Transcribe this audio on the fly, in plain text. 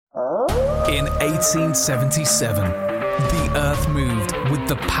In 1877, the earth moved with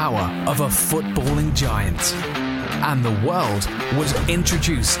the power of a footballing giant. And the world was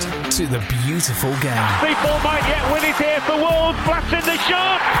introduced to the beautiful game. People might yet win it here for Wolves. Blasting the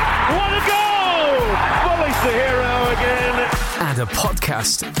shot. What a goal! Bully's the hero again. And a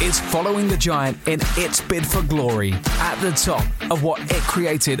podcast is following the giant in its bid for glory at the top of what it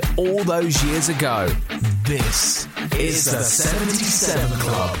created all those years ago. This is the 77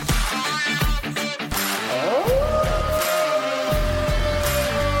 Club.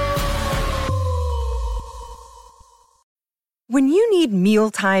 When you need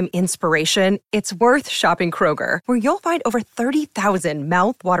mealtime inspiration, it's worth shopping Kroger, where you'll find over 30,000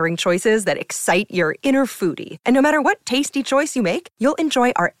 mouth-watering choices that excite your inner foodie. And no matter what tasty choice you make, you'll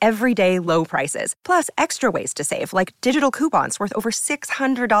enjoy our everyday low prices, plus extra ways to save, like digital coupons worth over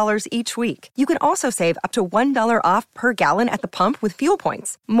 $600 each week. You can also save up to $1 off per gallon at the pump with fuel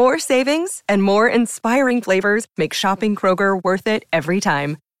points. More savings and more inspiring flavors make shopping Kroger worth it every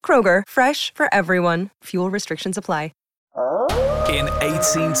time. Kroger, fresh for everyone. Fuel restrictions apply. In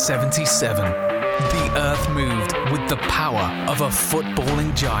 1877, the earth moved with the power of a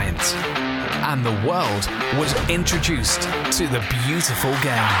footballing giant. And the world was introduced to the beautiful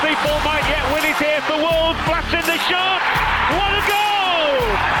game. People might yet win it here for Wolves. Blasting the shot. What a goal!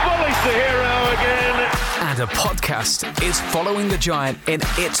 Bully's the hero again. And a podcast is following the giant in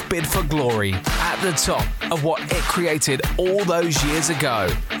its bid for glory at the top of what it created all those years ago.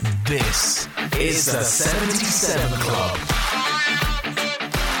 This is the 77 Club.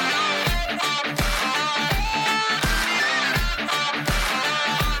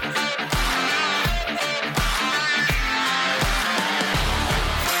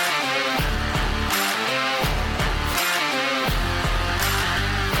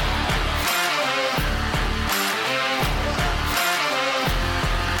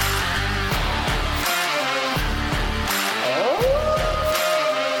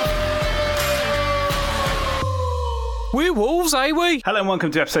 We're Wolves, eh, we? Hello and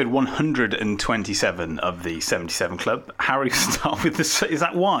welcome to episode 127 of the 77 Club. Harry, start with this. Is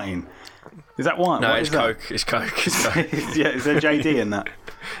that wine? Is that wine? No, what it's Coke. It's Coke. It's Coke. Yeah, is there JD in that?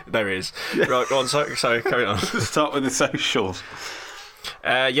 There is. Right, go on, so carry on. Start with the socials.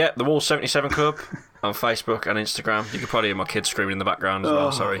 Yeah, the Wolves 77 Club on Facebook and Instagram. You can probably hear my kids screaming in the background as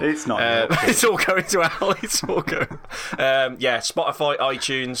well, sorry. It's not. It's all going to hell. It's all going. Yeah, Spotify,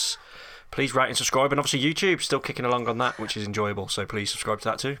 iTunes. Please rate and subscribe, and obviously YouTube, still kicking along on that, which is enjoyable, so please subscribe to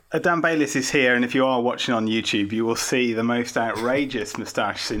that too. Dan Bayliss is here, and if you are watching on YouTube, you will see the most outrageous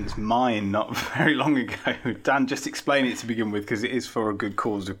moustache since mine not very long ago. Dan, just explain it to begin with, because it is for a good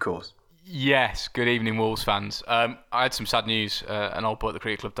cause, of course. Yes, good evening, Wolves fans. I had some sad news. An old boy at the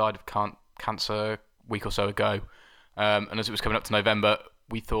Cricket Club died of cancer a week or so ago, and as it was coming up to November,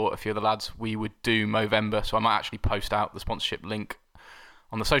 we thought a few of the lads, we would do Movember, so I might actually post out the sponsorship link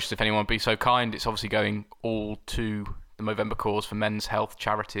on the socials if anyone would be so kind. It's obviously going all to the Movember cause for men's health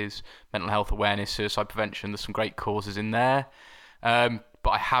charities, mental health awareness, suicide prevention. There's some great causes in there. But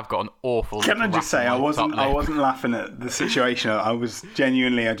I have got an awful... Can I just say, I wasn't laughing at the situation. I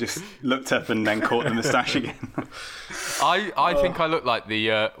just looked up and then caught the moustache again. I think I look like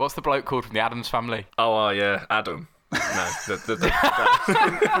the... what's the bloke called from the Addams Family? Oh, yeah, Adam. No,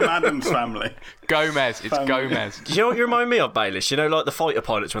 from Adam's Family. Gomez. It's Gomez. Do you know what you remind me of, Bayliss? You know, like the fighter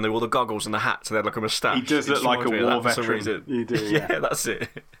pilots when they wore the goggles and the hats and they had like a moustache. He does look like a war veteran. You do, yeah, that's it.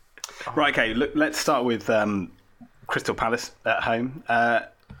 Right, okay, look, let's start with Crystal Palace at home. A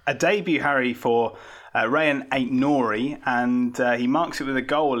debut, Harry, for Rayan Aït-Nouri, and he marks it with a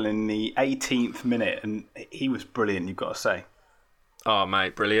goal in the 18th minute, and he was brilliant, you've got to say. Oh,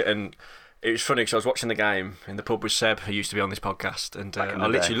 mate, brilliant. And it was funny because I was watching the game in the pub with Seb, who used to be on this podcast, and I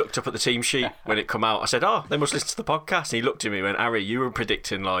literally looked up at the team sheet when it come out. I said, "Oh, they must listen to the podcast." And he looked at me and went, "Harry, you were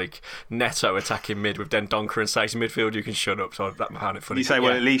predicting like Neto attacking mid with Dendonker and Stacey midfield. You can shut up." So that found it funny. You say,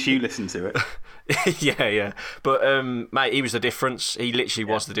 "Well, at least you listen to it." yeah. But mate, he was the difference. He literally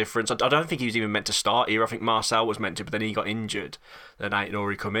was the difference. I don't think he was even meant to start here. I think Marcel was meant to, but then he got injured. Then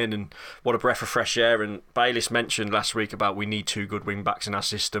Aït-Nouri come in, and what a breath of fresh air. And Bayliss mentioned last week about we need two good wing backs in our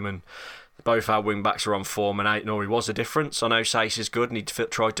system, and both our wing backs are on form, and Aït-Nouri was a difference. I know Saïss is good, and he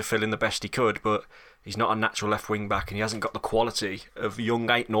tried to fill in the best he could, but he's not a natural left wing back, and he hasn't got the quality of young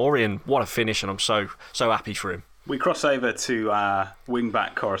Aït-Nouri. And what a finish! And I'm so happy for him. We cross over to our wing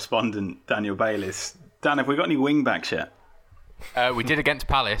back correspondent Daniel Bayliss. Dan, have we got any wing backs yet? We did against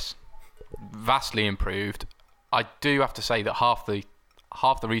Palace, vastly improved. I do have to say that half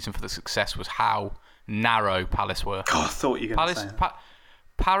the reason for the success was how narrow Palace were. God, I thought you were going to say that.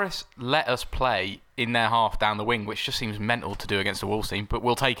 Paris let us play in their half down the wing, which just seems mental to do against a Wolves team, but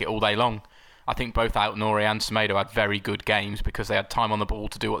we'll take it all day long. I think both Aït-Nouri and Semedo had very good games because they had time on the ball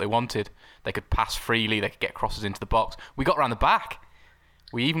to do what they wanted. They could pass freely, they could get crosses into the box. We got round the back.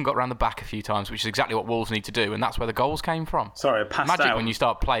 We even got round the back a few times, which is exactly what Wolves need to do, and that's where the goals came from. Sorry, I passed Magic out. When you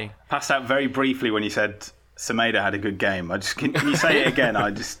start playing. Passed out very briefly when you said Semedo had a good game. Can you say it again? I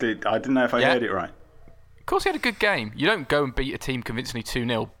didn't know if I heard it right. Of course he had a good game. You don't go and beat a team convincingly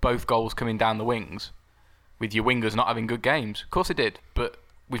 2-0, both goals coming down the wings, with your wingers not having good games. Of course he did, but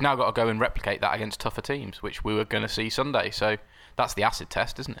we've now got to go and replicate that against tougher teams, which we were going to see Sunday. So that's the acid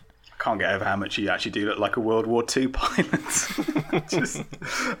test, isn't it? I can't get over how much you actually do look like a World War II pilot.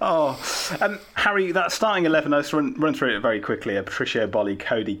 Harry, that starting 11, let's run through it very quickly. Patricio, Bolly,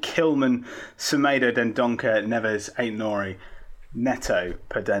 Cody, Kilman, Semedo, Dendoncker, Neves, Aït-Nouri, Neto,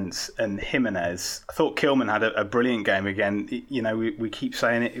 Podence and Jimenez. I thought Kilman had a brilliant game again. You know, we keep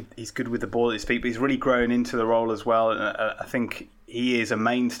saying it, he's good with the ball at his feet, but he's really grown into the role as well. And I think he is a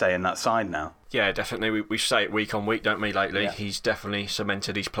mainstay in that side now. Yeah, definitely. We say it week on week, don't we, lately? Yeah. He's definitely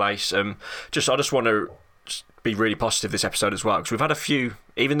cemented his place. I just want to be really positive this episode as well, because we've had a few,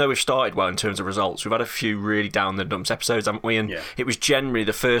 even though we've started well in terms of results, we've had a few really down the dumps episodes, haven't we? And it was generally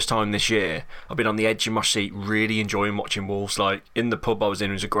the first time this year I've been on the edge of my seat really enjoying watching Wolves. Like, in the pub I was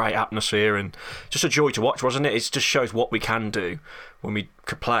in, it was a great atmosphere and just a joy to watch, wasn't it? It just shows what we can do when we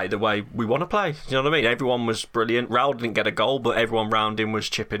could play the way we want to play. You know what I mean? Everyone was brilliant. Raul didn't get a goal, but everyone round him was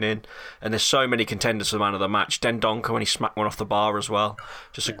chipping in. And there's so many contenders for the man of the match. Dendoncker, when he smacked one off the bar as well.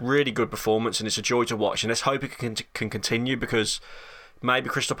 Just a really good performance, and it's a joy to watch. And let's hope it can continue, because maybe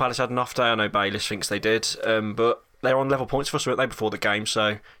Crystal Palace had an off day. I know Bayliss thinks they did. But they're on level points for us, weren't they, before the game?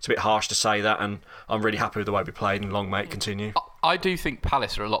 So it's a bit harsh to say that. And I'm really happy with the way we played, and long may it continue. I do think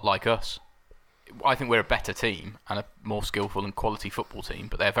Palace are a lot like us. I think we're a better team and a more skillful and quality football team,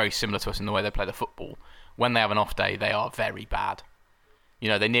 but they're very similar to us in the way they play the football. When they have an off day, they are very bad. You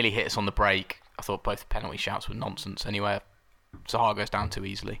know, they nearly hit us on the break. I thought both penalty shouts were nonsense anyway. Zaha goes down too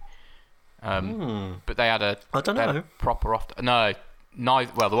easily. But they had a proper off day. No,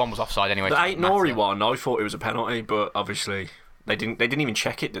 neither. Well, the one was offside anyway. The Aït-Nouri one, I thought it was a penalty, but obviously they didn't even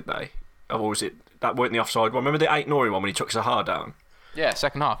check it, did they? Or was it that weren't the offside one? Remember the Aït-Nouri one when he took Zaha down? Yeah,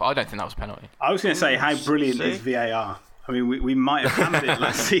 second half. I don't think that was a penalty. I was going to say, how brilliant is VAR? I mean, we might have hammered it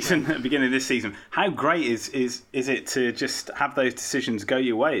last season, at the beginning of this season. How great is it to just have those decisions go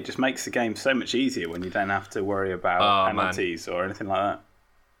your way? It just makes the game so much easier when you don't have to worry about penalties or anything like that.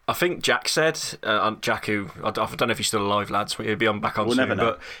 I think Jack said, Jack, who I don't know if he's still alive, lads. He'll be back on soon. Never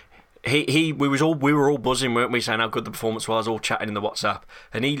know. But we were all buzzing, weren't we, saying how good the performance was, all chatting in the WhatsApp,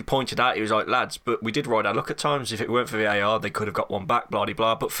 and he pointed out, he was like, lads, but we did ride our luck at times. If it weren't for VAR, they could have got one back, blah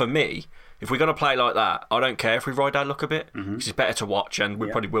blah. But for me, if we're going to play like that, I don't care if we ride our luck a bit, because it's better to watch, and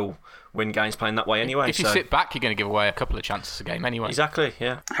we probably will win games playing that way anyway. If you sit back, you're going to give away a couple of chances a game anyway. Exactly,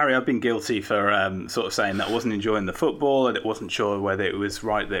 yeah. Harry, I've been guilty for sort of saying that I wasn't enjoying the football, and it wasn't sure whether it was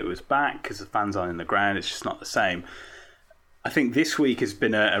right that it was back, because the fans aren't in the ground. It's just not the same. I think this week has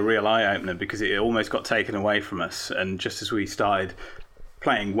been a real eye-opener, because it almost got taken away from us. And just as we started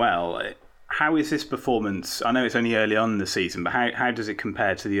playing well, how is this performance? I know it's only early on in the season, but how does it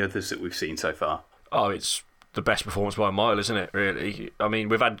compare to the others that we've seen so far? Oh, it's the best performance by a mile, isn't it, really? I mean,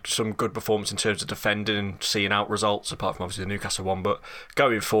 we've had some good performance in terms of defending and seeing out results, apart from obviously the Newcastle one. But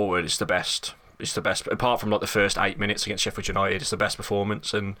going forward, it's the best. It's the best, apart from like the first 8 minutes against Sheffield United. It's the best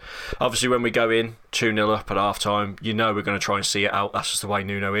performance, and obviously when we go in 2-0 up at half time, you know we're going to try and see it out. That's just the way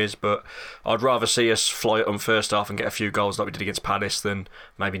Nuno is. But I'd rather see us fly it on first half and get a few goals like we did against Palace than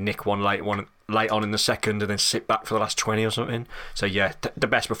maybe nick one late on in the second and then sit back for the last 20 or something. So yeah, the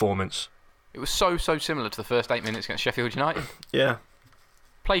best performance. It was so similar to the first 8 minutes against Sheffield United. Yeah.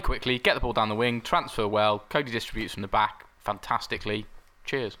 Play quickly, get the ball down the wing, transfer well. Cody distributes from the back fantastically.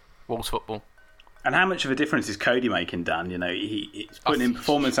 Cheers, Wolves football. And how much of a difference is Cody making, Dan? You know, he's putting in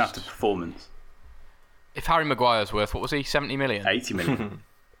performance after performance. If Harry Maguire's worth, what was he, 70 million? 80 million.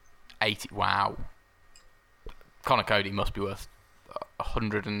 80, wow. Connor Cody must be worth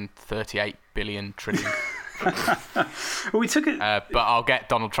 138 billion trillion. Well, we took it. But I'll get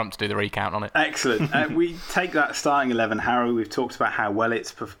Donald Trump to do the recount on it. Excellent. We take that starting 11, Harry. We've talked about how well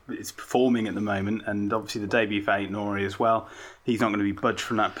it's performing at the moment, and obviously the debut for Aït-Nouri as well. He's not going to be budged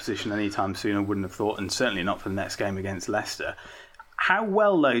from that position anytime soon, I wouldn't have thought, and certainly not for the next game against Leicester. How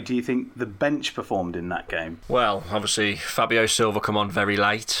well, though, do you think the bench performed in that game? Well, obviously, Fabio Silva come on very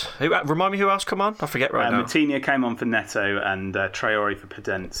late. Remind me who else come on? I forget right now. Moutinho came on for Neto and Traore for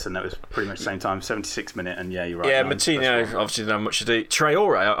Podence, and that was pretty much the same time, 76 minute, and yeah, you're right. Yeah, Moutinho obviously didn't have much to do.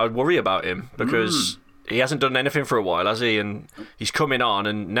 Traore, I worry about him, because he hasn't done anything for a while, has he? And he's coming on,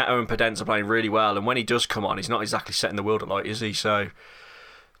 and Neto and Podence are playing really well, and when he does come on, he's not exactly setting the world alight, is he? So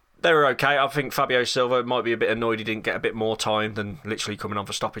They were okay. I think Fabio Silva might be a bit annoyed he didn't get a bit more time than literally coming on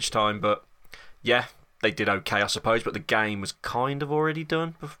for stoppage time. But yeah, they did okay, I suppose. But the game was kind of already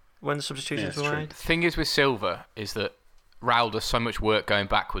done when the substitutions were made. The thing is with Silva is that Raul does so much work going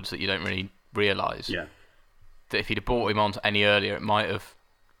backwards that you don't really realise. Yeah. That if he'd have brought him on any earlier, it might have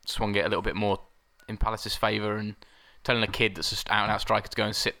swung it a little bit more in Palace's favour, and telling a kid that's just out-and-out striker to go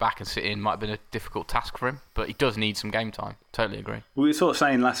and sit back and sit in might have been a difficult task for him. But he does need some game time. Totally agree. We were sort of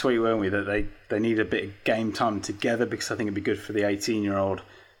saying last week, weren't we, that they need a bit of game time together, because I think it'd be good for the 18-year-old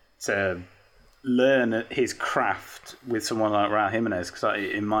to learn his craft with someone like Raul Jimenez, because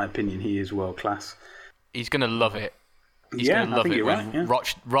in my opinion, he is world-class. He's going to love it. He's going to love it when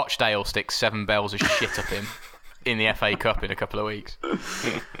Rochdale sticks 7 bells of shit up him in the FA Cup in a couple of weeks.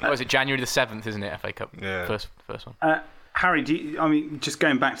 What is it, January the 7th, isn't it, FA Cup? Yeah. First one. Harry, just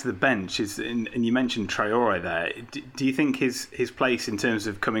going back to the bench, and you mentioned Traore there, do you think his place in terms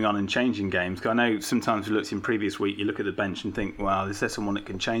of coming on and changing games, because I know sometimes we looked in previous week, you look at the bench and think, well, is there someone that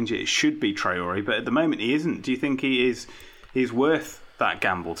can change it? It should be Traore, but at the moment he isn't. Do you think he's worth that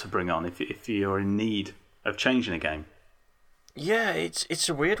gamble to bring on if you're in need of changing a game? Yeah, it's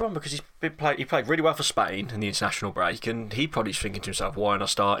a weird one, because he played really well for Spain in the international break, and he probably is thinking to himself, why not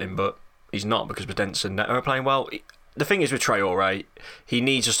start him? But he's not, because Bedence and Neto are playing well. The thing is with Traore, he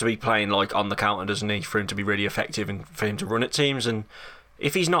needs us to be playing like on the counter, doesn't he, for him to be really effective and for him to run at teams. And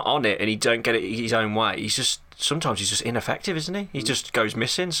if he's not on it and he don't get it his own way, sometimes he's just ineffective, isn't he? He just goes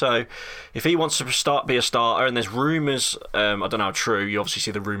missing. So if he wants to be a starter, and there's rumours, I don't know how true, you obviously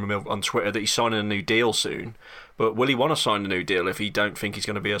see the rumour mill on Twitter that he's signing a new deal soon. But will he want to sign a new deal if he don't think he's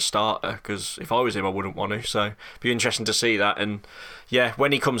going to be a starter? Because if I was him, I wouldn't want to. So it'd be interesting to see that. And yeah,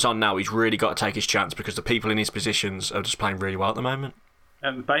 when he comes on now, he's really got to take his chance, because the people in his positions are just playing really well at the moment.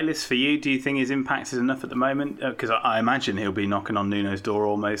 Bayliss, for you, do you think his impact is enough at the moment? Because I imagine he'll be knocking on Nuno's door,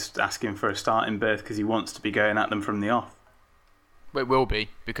 almost asking for a starting berth, because he wants to be going at them from the off. It will be,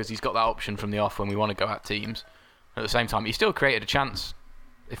 because he's got that option from the off when we want to go at teams. At the same time, he still created a chance,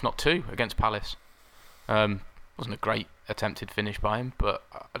 if not 2, against Palace. Wasn't a great attempted finish by him, but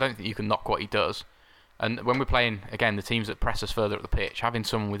I don't think you can knock what he does. And when we're playing, again, the teams that press us further up the pitch, having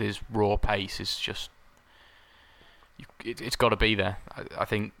someone with his raw pace is just... It's got to be there. I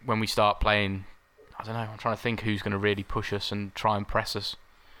think when we start playing, I don't know, I'm trying to think who's going to really push us and try and press us.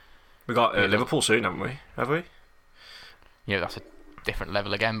 We got Liverpool soon, haven't we? Have we? Yeah, that's a different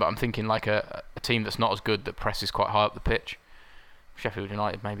level again, but I'm thinking like a team that's not as good, that presses quite high up the pitch. Sheffield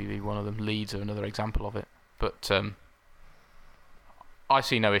United maybe be one of them. Leeds are another example of it. But I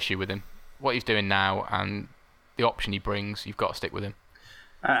see no issue with him. What he's doing now and the option he brings, you've got to stick with him.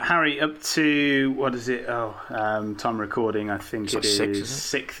 Harry, up to, what is it? Time recording, I think it is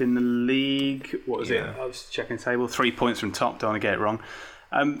 6th in the league. What was it? I was checking the table. 3 points from top, don't want to get it wrong.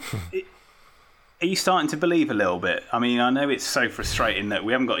 Are you starting to believe a little bit? I mean, I know it's so frustrating that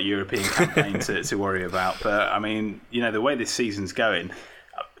we haven't got a European campaign to worry about, but I mean, the way this season's going,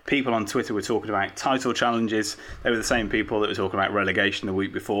 people on Twitter were talking about title challenges. They were the same people that were talking about relegation the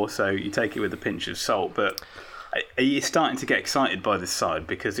week before, so you take it with a pinch of salt. But are you starting to get excited by this side?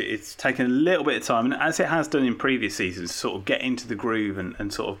 Because it's taken a little bit of time, and as it has done in previous seasons, sort of get into the groove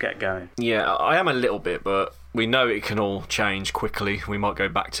and sort of get going. Yeah, I am a little bit, but we know it can all change quickly. We might go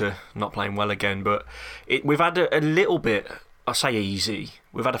back to not playing well again, but we've had a little bit, I say easy,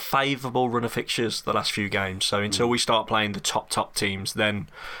 we've had a favourable run of fixtures the last few games, so until we start playing the top teams, then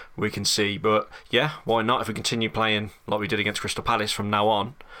we can see. But yeah, why not? If we continue playing like we did against Crystal Palace from now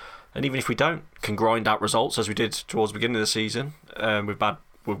on, and even if we can grind out results as we did towards the beginning of the season,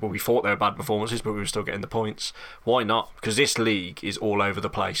 we thought they were bad performances, but we were still getting the points. Why not? Because this league is all over the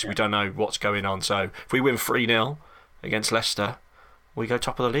place. We don't know what's going on. So if we win 3-0 against Leicester, we go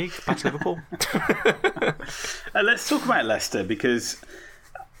top of the league, back to Liverpool. Let's talk about Leicester, because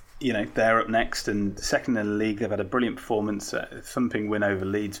they're up next and second in the league. They've had a brilliant performance, a thumping win over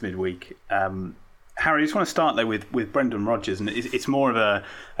Leeds midweek. Harry, I just want to start though with Brendan Rodgers, and it's more of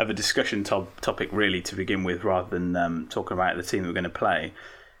a discussion topic really to begin with, rather than talking about the team that we're going to play.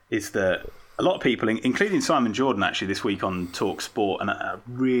 Is that a lot of people, including Simon Jordan, actually this week on Talk Sport, and I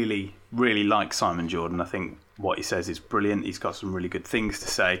really, really like Simon Jordan. I think what he says is brilliant. He's got some really good things to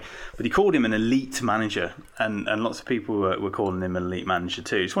say, but he called him an elite manager, and lots of people were calling him an elite manager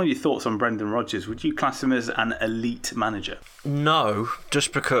too. Just what are your thoughts on Brendan Rodgers? Would you class him as an elite manager? No,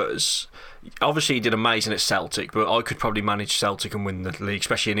 just because obviously he did amazing at Celtic, but I could probably manage Celtic and win the league,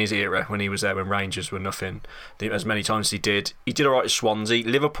 especially in his era when he was there when Rangers were nothing as many times as he did. He did all right at Swansea.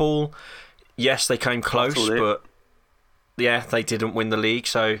 Liverpool, yes, they came close, but yeah, they didn't win the league.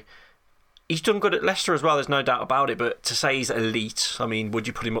 So he's done good at Leicester as well, there's no doubt about it, but to say he's elite, I mean, would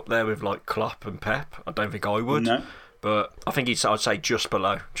you put him up there with like Klopp and Pep? I don't think I would. No. But I think I'd say just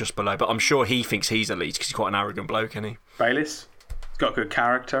below. But I'm sure he thinks he's elite because he's quite an arrogant bloke, isn't he? Bayliss, he's got good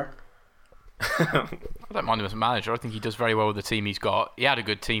character. I don't mind him as a manager. I think he does very well with the team he's got. He had a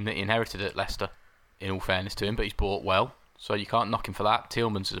good team that he inherited at Leicester, in all fairness to him, but he's bought well, so you can't knock him for that.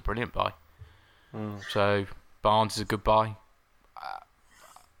 Tielemans is a brilliant buy. So Barnes is a good buy.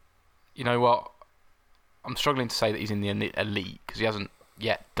 You know what? I'm struggling to say that he's in the elite because he hasn't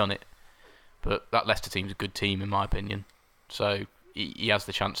yet done it. But that Leicester team's a good team in my opinion, so he has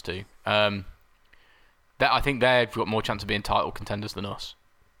the chance to. I think they've got more chance of being title contenders than us.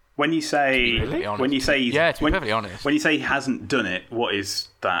 When you say to be perfectly honest, when you say he hasn't done it, what is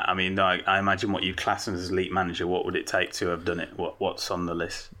that? I mean, I imagine what you class him as elite manager. What would it take to have done it? What's on the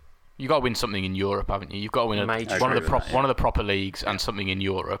list? You've got to win something in Europe, haven't you? You've got to win one of the proper leagues and something in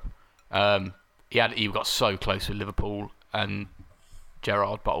Europe. He got so close with Liverpool, and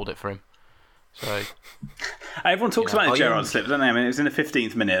Gerrard bottled it for him. So everyone talks about the Gerrard slip, don't they? I mean, it was in the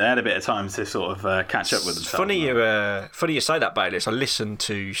 15th minute. They had a bit of time to sort of catch up with themselves. Funny you say that, Bayliss. I listened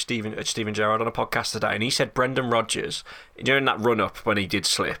to Steven Gerrard on a podcast today, and he said Brendan Rodgers during that run up when he did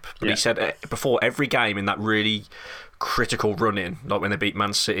slip. But he said before every game in that really critical run in, like when they beat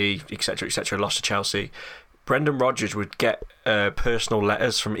Man City, etc., lost to Chelsea. Brendan Rodgers would get personal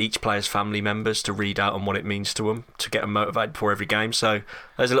letters from each player's family members to read out on what it means to them, to get them motivated before every game. So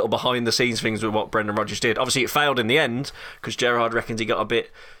there's a little behind-the-scenes things with what Brendan Rodgers did. Obviously, it failed in the end because Gerrard reckons he got a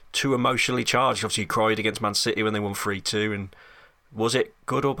bit too emotionally charged. Obviously, he cried against Man City when they won 3-2. And was it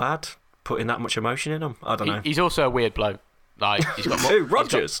good or bad, putting that much emotion in him? I don't know. He's also a weird bloke. Like he's got Who,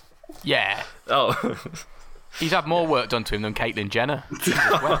 Rodgers? Yeah. Oh. He's had more work done to him than Caitlyn Jenner.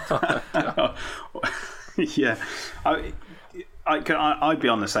 Yeah, I'd be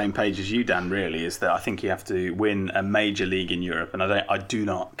on the same page as you, Dan. Really, is that I think you have to win a major league in Europe, and I do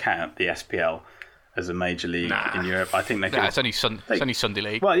not count the SPL as a major league in Europe. I think they could. It's only Sunday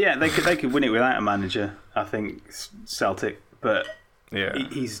League. Well, yeah, they could win it without a manager. I think Celtic, but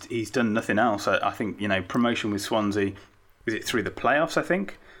he's done nothing else. I think promotion with Swansea. Is it through the playoffs? I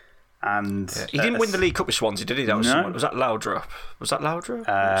think. And he didn't win the League Cup with Swansea, did he? Was that Laudrup? Was that Laudrup?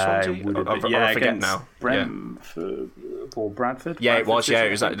 Swansea? I forget now. Brentford or Bradford? Yeah, it was. Yeah, it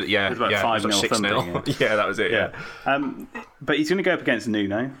was. It was about 5-0 something. Yeah, that was it. Yeah. But he's going to go up against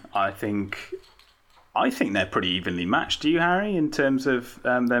Nuno. I think they're pretty evenly matched. Do you, Harry, in terms of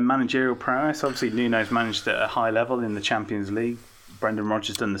their managerial prowess? Obviously, Nuno's managed at a high level in the Champions League. Brendan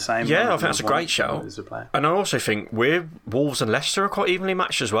Rodgers done the same. Yeah, I think that's a great shout. And I also think Wolves and Leicester are quite evenly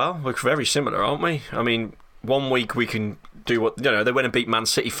matched as well. We're very similar, aren't we? I mean, one week we can do what they went and beat Man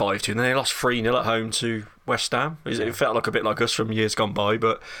City 5-2, and then they lost 3-0 at home to West Ham. It felt like a bit like us from years gone by,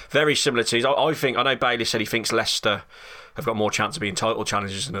 but very similar teams. I know Bailey said he thinks Leicester have got more chance of being title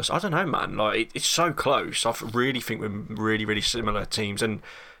challengers than us. I don't know, man. Like it's so close. I really think we're really, really similar teams, and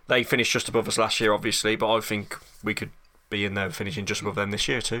they finished just above us last year, obviously. But I think we could be in there finishing just above them this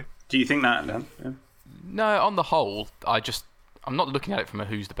year too. Do you think that, Dan? Yeah. No, on the whole, I'm not looking at it from a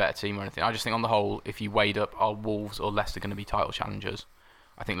who's the better team or anything. I just think on the whole, if you weighed up, are Wolves or Leicester going to be title challengers?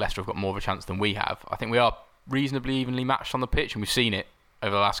 I think Leicester have got more of a chance than we have. I think we are reasonably evenly matched on the pitch, and we've seen it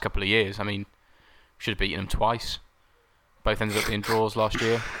over the last couple of years. I mean, we should have beaten them twice. Both ended up being draws last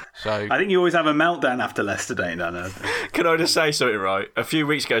year. So I think you always have a meltdown after Leicester Day, Dan. Can I just say something, right? A few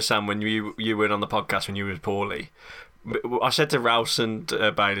weeks ago, Sam, when you were on the podcast when you were poorly, I said to Rouse and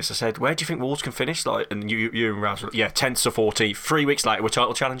Bayliss, I said, where do you think Wolves can finish? And you and Rouse were 10th to 14th. 3 weeks later, we're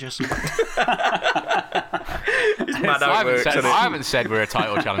title challengers. It's mad how it works, I haven't said we're a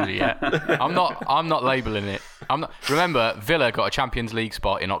title challenger yet. I'm not labelling it. Remember, Villa got a Champions League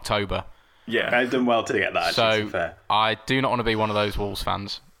spot in October. Yeah, they've done well to get that. So fair. I do not want to be one of those Wolves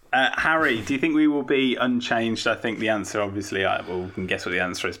fans. Harry, do you think we will be unchanged? I think the answer, obviously, we can guess what the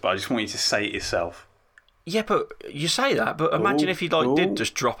answer is, but I just want you to say it yourself. Yeah, but you say that, but imagine if he did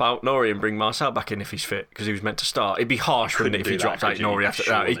just drop out Nori and bring Marcel back in if he's fit, because he was meant to start. It'd be harsh, wouldn't it, if he dropped out Nori after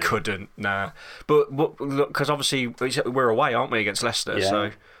that? He couldn't, nah. But because obviously we're away, aren't we, against Leicester? Yeah.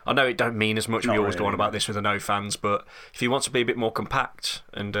 So I know it don't mean as much. We always go on about this with the no fans, but if he wants to be a bit more compact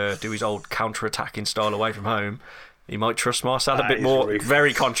and do his old counter-attacking style away from home, he might trust Marcel a bit more.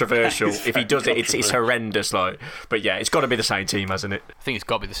 Very controversial. If he does it, it's horrendous. But yeah, it's got to be the same team, hasn't it? I think it's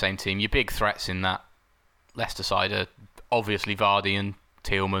got to be the same team. Your big threats in that Leicester side are obviously Vardy and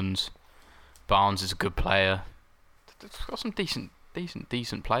Tielemans. Barnes is a good player. It's got some decent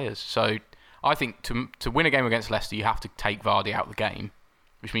players. So I think to win a game against Leicester, you have to take Vardy out of the game,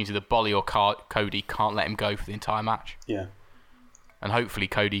 which means either Bolly or Cody can't let him go for the entire match. Yeah. And hopefully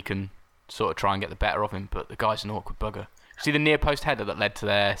Cody can sort of try and get the better of him, but the guy's an awkward bugger. See the near post header that led to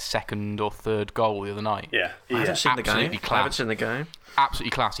their second or third goal the other night? Yeah. I haven't seen the game. I haven't seen the game.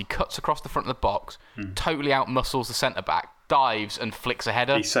 Absolutely class. He cuts across the front of the box, totally out-muscles the centre-back, dives and flicks a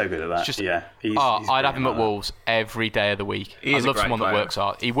header. He's so good at that. Just, yeah. I'd have him at Wolves every day of the week. I love someone that works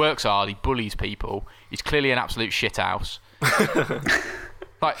hard. He works hard, he bullies people. He's clearly an absolute shithouse.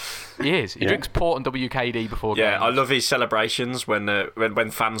 Like, he is. He drinks port and WKD before games. Yeah, I love his celebrations when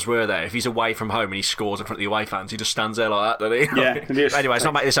fans were there. If he's away from home and he scores in front of the away fans, he just stands there like that, doesn't he? Yeah. Anyway, it's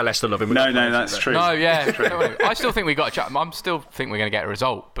not like this a Leicester love him. No, that's true. No, yeah. I still think we got a chat. I still think we're going to get a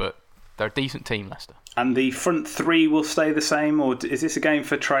result, but they're a decent team, Leicester. And the front three will stay the same, or is this a game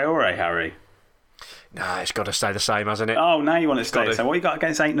for Traore, Harry? Nah, it's got to stay the same, hasn't it? Oh, now you want it to stay the same. What you got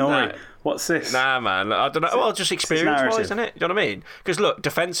against Aït-Nouri? What's this? Nah, man. I don't know. Well, just experience-wise, isn't it? You know what I mean? Because, look,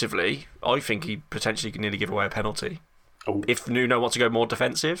 defensively, I think he potentially could nearly give away a penalty. Oh. If Nuno wants to go more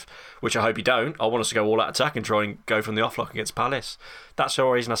defensive, which I hope he don't, I want us to go all out attack and try and go from the offlock against Palace. That's the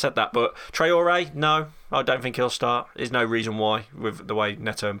reason I said that. But Traore, no, I don't think he'll start. There's no reason why with the way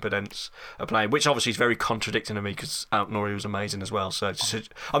Neto and Podence are playing, which obviously is very contradicting to me because Aït-Nouri was amazing as well. So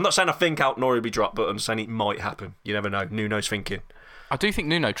I'm not saying I think Aït-Nouri will be dropped, but I'm saying it might happen. You never know. Nuno's thinking. I do think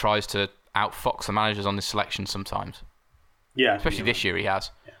Nuno tries to outfox the managers on this selection sometimes. Yeah. Especially this year he has.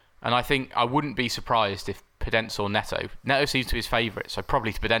 Yeah. And I think I wouldn't be surprised if Podence or Neto seems to be his favourite, so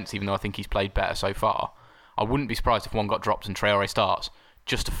probably to Podence, even though I think he's played better so far. I wouldn't be surprised if one got dropped and Traore starts,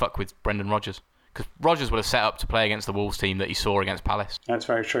 just to fuck with Brendan Rodgers. Because Rodgers would have set up to play against the Wolves team that he saw against Palace. That's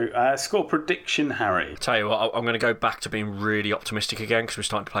very true. Score prediction, Harry. Tell you what, I'm going to go back to being really optimistic again because we're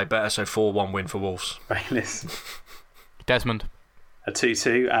starting to play better, so 4-1 win for Wolves. Bayliss. Desmond. A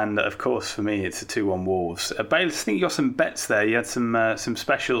 2-2, and of course for me it's a 2-1 Wolves. Bayliss, I think you got some bets there. You had some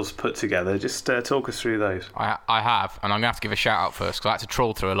specials put together. Just talk us through those. I have, and I'm going to have to give a shout out first because I had to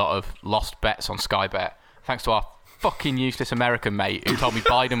trawl through a lot of lost bets on Sky Bet. Thanks to our fucking useless American mate who told me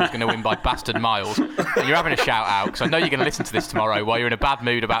Biden was going to win by bastard miles. And you're having a shout out because I know you're going to listen to this tomorrow while you're in a bad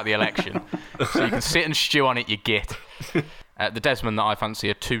mood about the election. So you can sit and stew on it, you git. The Desmond that I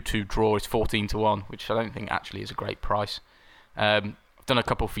fancy, a 2-2 draw, is 14-1, which I don't think actually is a great price. I've done a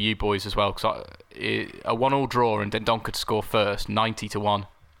couple for you boys as well because a 1-1 draw and Dendonka to score first, 90-1.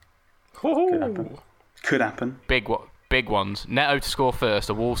 Could happen. Big ones. Neto to score first,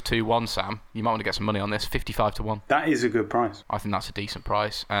 a Wolves 2-1. Sam, you might want to get some money on this. 55-1. That is a good price. I think that's a decent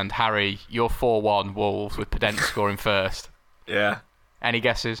price. And Harry, you're 4-1 Wolves with Podence scoring first. Yeah. Any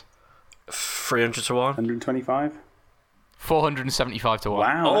guesses? 300-1. 125. 475-1.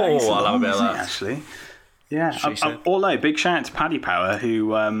 Wow. I'll have a bit of that. Actually. Yeah, although big shout out to Paddy Power,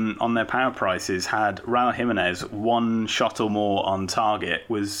 who on their power prices had Raul Jimenez one shot or more on target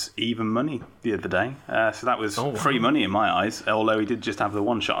was even money the other day. So that was free money in my eyes, although he did just have the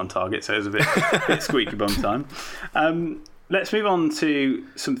one shot on target, so it was a bit squeaky bum time. Let's move on to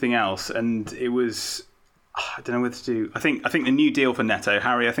something else, and it was... I don't know what to do. I think the new deal for Neto,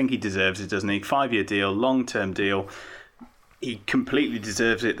 Harry, I think he deserves it, doesn't he? 5-year deal, long-term deal. He completely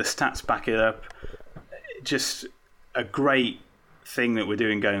deserves it. The stats back it up. Just a great thing that we're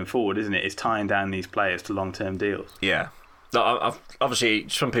doing going forward, isn't it? Is tying down these players to long-term deals. Yeah. No, obviously,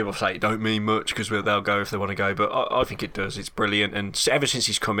 some people say it don't mean much because they'll go if they want to go, but I think it does. It's brilliant, and ever since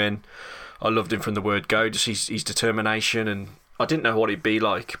he's come in, I loved him from the word go. Just his determination, and I didn't know what he'd be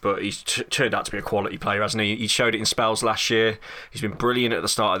like, but he's turned out to be a quality player, hasn't he? He showed it in spells last year. He's been brilliant at the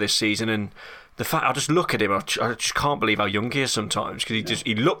start of this season, and the fact I just look at him, I just can't believe how young he is sometimes because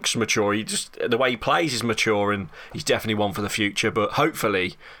he looks mature. The way he plays is mature, and he's definitely one for the future. But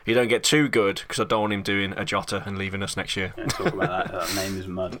hopefully he don't get too good because I don't want him doing a Jota and leaving us next year. Yeah, talk about that. That name is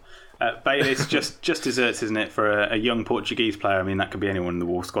mud. Bayliss just desserts, isn't it, for a young Portuguese player? I mean, that could be anyone in the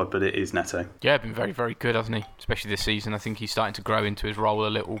Wolves squad, but it is Neto. Yeah, been very, very good, hasn't he? Especially this season. I think he's starting to grow into his role a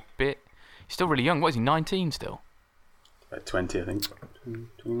little bit. He's still really young. What is he? 19 still. 20, I think.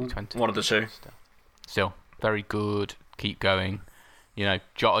 20. One of the two. Still very good. Keep going. You know,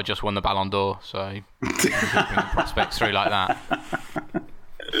 Jota just won the Ballon d'Or, so keeping the prospects through like that.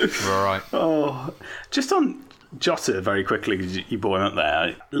 We're all right. Oh, just on Jota very quickly, because you brought him up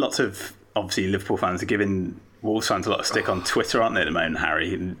there. Lots of obviously Liverpool fans are giving Wolves fans a lot of stick on Twitter, aren't they, at the moment,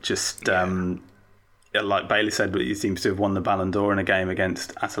 Harry? And just like Bailey said, but he seems to have won the Ballon d'Or in a game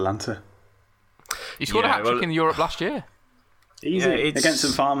against Atalanta. He scored a hat-trick in Europe last year. Easy against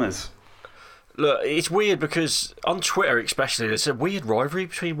some farmers. Look, it's weird because on Twitter especially, there's a weird rivalry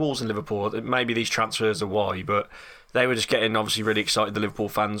between Wolves and Liverpool. Maybe these transfers are why, but they were just getting obviously really excited, the Liverpool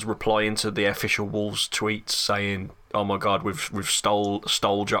fans replying to the official Wolves tweets saying oh my God, we've stole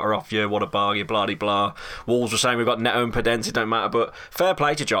Jota off you, what a bargain, blah de blah. Wolves were saying we've got Neto and Podence, it don't matter, but fair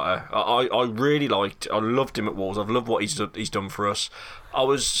play to Jota. I loved him at Wolves. I've loved what he's done for us. I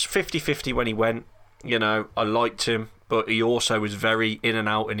was 50-50 when he went. I liked him, but he also was very in and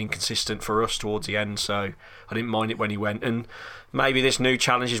out and inconsistent for us towards the end, so I didn't mind it when he went. And maybe this new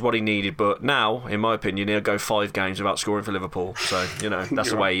challenge is what he needed, but now, in my opinion, he'll go 5 games without scoring for Liverpool. So,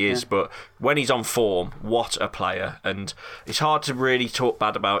 that's the way he is. Yeah. But when he's on form, what a player. And it's hard to really talk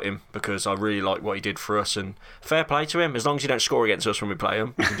bad about him because I really like what he did for us. And fair play to him. As long as he don't score against us when we play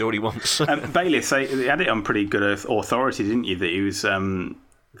him, he can do what he wants. Bailey, so you had it on pretty good authority, didn't you, that he was...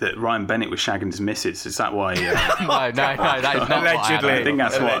 that Ryan Bennett was shagging his missus. Is that why? No, that is not Allegedly. I think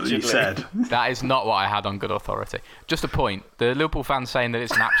that's what you said. That is not what I had on good authority. Just a point. The Liverpool fans saying that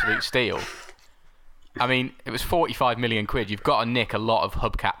it's an absolute steal. I mean, it was 45 million quid. You've got to nick a lot of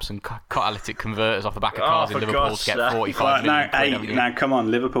hubcaps and catalytic converters off the back of cars in Liverpool to get 45 million quid. Now, come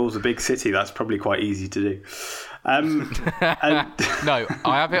on, Liverpool's a big city. That's probably quite easy to do. No,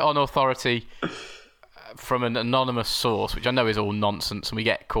 I have it on authority from an anonymous source, which I know is all nonsense, and we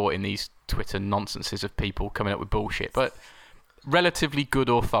get caught in these Twitter nonsenses of people coming up with bullshit, but relatively good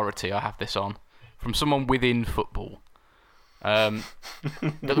authority I have this on, from someone within football. There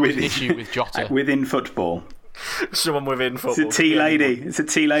was an issue with Jota. Within football? Someone within football. It's a tea lady. It's a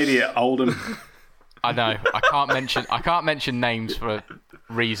tea lady at Oldham. I know. I can't mention names for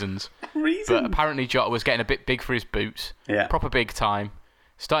reasons. But apparently Jota was getting a bit big for his boots. Yeah. Proper big time.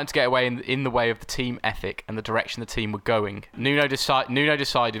 Starting to get away in the way of the team ethic and the direction the team were going. Nuno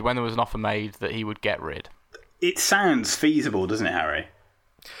decided when there was an offer made that he would get rid. It sounds feasible, doesn't it, Harry?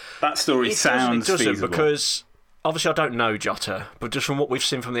 That story sounds feasible. Because obviously I don't know Jota, but just from what we've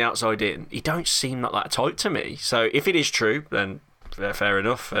seen from the outside in, he don't seem like that type to me. So if it is true, then fair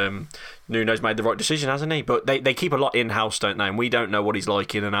enough. Nuno's made the right decision, hasn't he? But they keep a lot in-house, don't they? And we don't know what he's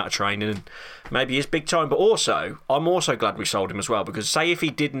like in and out of training. And maybe he's big time. But also, I'm also glad we sold him as well. Because say if he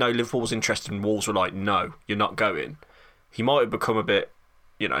did know Liverpool was interested and Wolves were like, no, you're not going, he might have become a bit,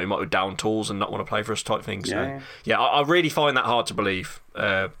 he might have down tools and not want to play for us type thing. So, I really find that hard to believe,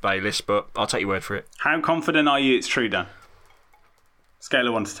 Bayliss, but I'll take your word for it. How confident are you it's true, Dan? Scale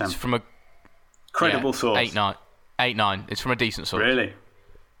of 1 to 10. It's from a credible source. 8-9. 8-9. It's from a decent source. Really?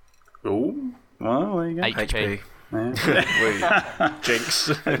 Ooh. Well, there you go. HP. Yeah.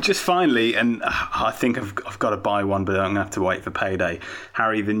 Jinx. Just finally, and I think I've got to buy one, but I'm going to have to wait for payday.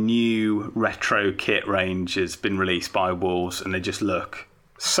 Harry, the new retro kit range has been released by Wolves, and they just look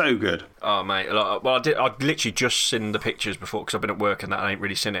so good. Oh, mate. Well, I'd literally just seen the pictures before because I've been at work and that I ain't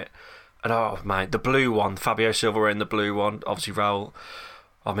really seen it. And oh, mate, the blue one, Fabio Silva wearing the blue one, obviously Raul.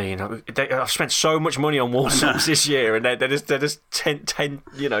 I mean, I've spent so much money on wall socks this year, and they're just 10,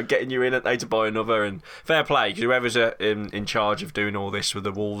 getting you in at to buy another. And fair play, because whoever's in charge of doing all this with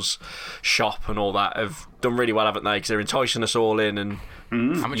the Wolves shop and all that have done really well, haven't they? Because they're enticing us all in. And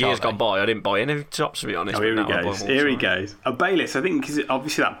years gone by, I didn't buy any tops, to be honest. Oh, here he goes. Oh, Bayliss, I think, because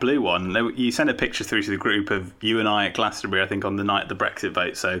obviously that blue one, you sent a picture through to the group of you and I at Glastonbury, I think, on the night of the Brexit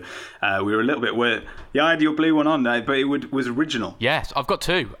vote. So we were a little bit weird. Yeah, I had your blue one on, but it was original. Yes, I've got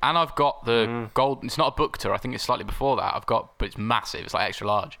 2. And I've got the gold. It's not a Bukta. I think it's slightly before that. But it's massive. It's like extra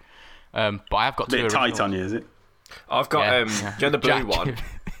large. But I have got 2 originals. A bit tight on you, is it? I've got the blue one.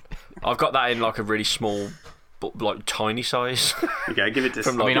 I've got that in like a really small, like tiny size. Okay, give it to.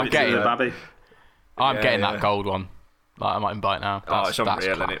 I'm getting the Babby. I'm getting that gold one. Like, I might buy it now. It's unreal,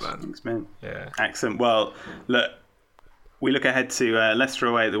 isn't it, man? Thanks, man. Yeah. Excellent. Well, look. We look ahead to Leicester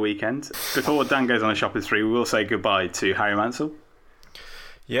away at the weekend. Before Dan goes on a shopping spree, we will say goodbye to Harry Mansell.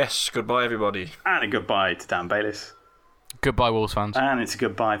 Yes, goodbye everybody. And a goodbye to Dan Bayliss. Goodbye, Wolves fans. And it's a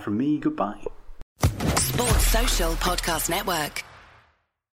goodbye from me. Goodbye. Sports Social Podcast Network.